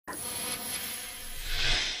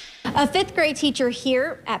A fifth grade teacher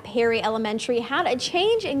here at Perry Elementary had a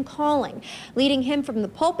change in calling, leading him from the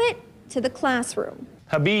pulpit to the classroom.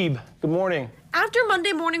 Habib, good morning. After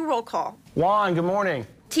Monday morning roll call, Juan, good morning.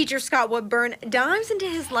 Teacher Scott Woodburn dives into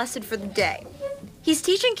his lesson for the day. He's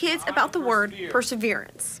teaching kids about the word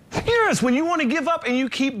perseverance. Yes, when you want to give up and you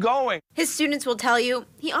keep going. His students will tell you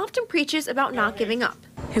he often preaches about not giving up.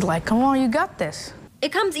 He's like, come on, you got this.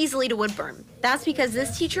 It comes easily to Woodburn. That's because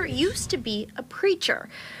this teacher used to be a preacher.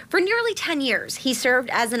 For nearly 10 years, he served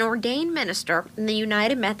as an ordained minister in the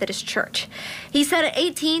United Methodist Church. He said at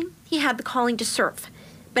 18, he had the calling to serve.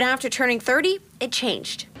 But after turning 30, it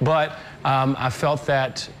changed. But I felt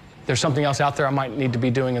that there's something else out there I might need to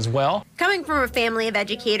be doing as well. Coming from a family of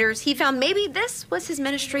educators, he found maybe this was his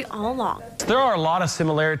ministry all along. There are a lot of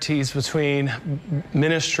similarities between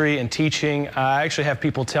ministry and teaching. I actually have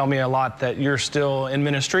people tell me a lot that you're still in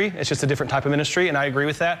ministry. It's just a different type of ministry, and I agree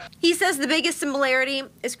with that. He says the biggest similarity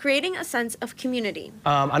is creating a sense of community.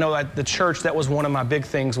 I know at the church, that was one of my big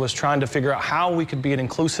things, was trying to figure out how we could be an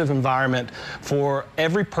inclusive environment for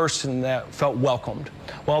every person that felt welcomed.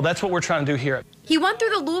 Well, that's what we're trying to do here. He went through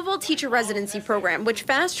the Louisville Teacher Residency Program, which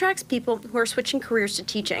fast-tracks people who are switching careers to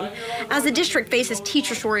teaching. As the district faces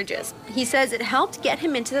teacher shortages, he says it helped get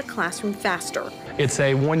him into the classroom faster. It's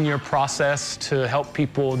a one-year process to help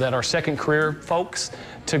people that are second career folks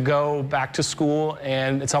to go back to school,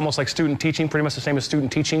 and it's almost like student teaching, pretty much the same as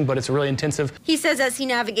student teaching, but it's really intensive. He says as he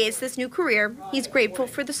navigates this new career, he's grateful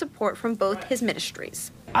for the support from both his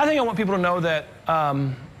ministries. I think I want people to know that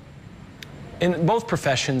in both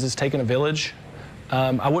professions, it's taken a village.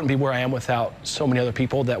 I wouldn't be where I am without so many other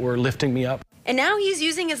people that were lifting me up. And now he's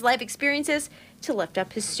using his life experiences to lift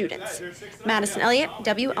up his students. Madison Elliott,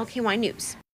 WLKY News.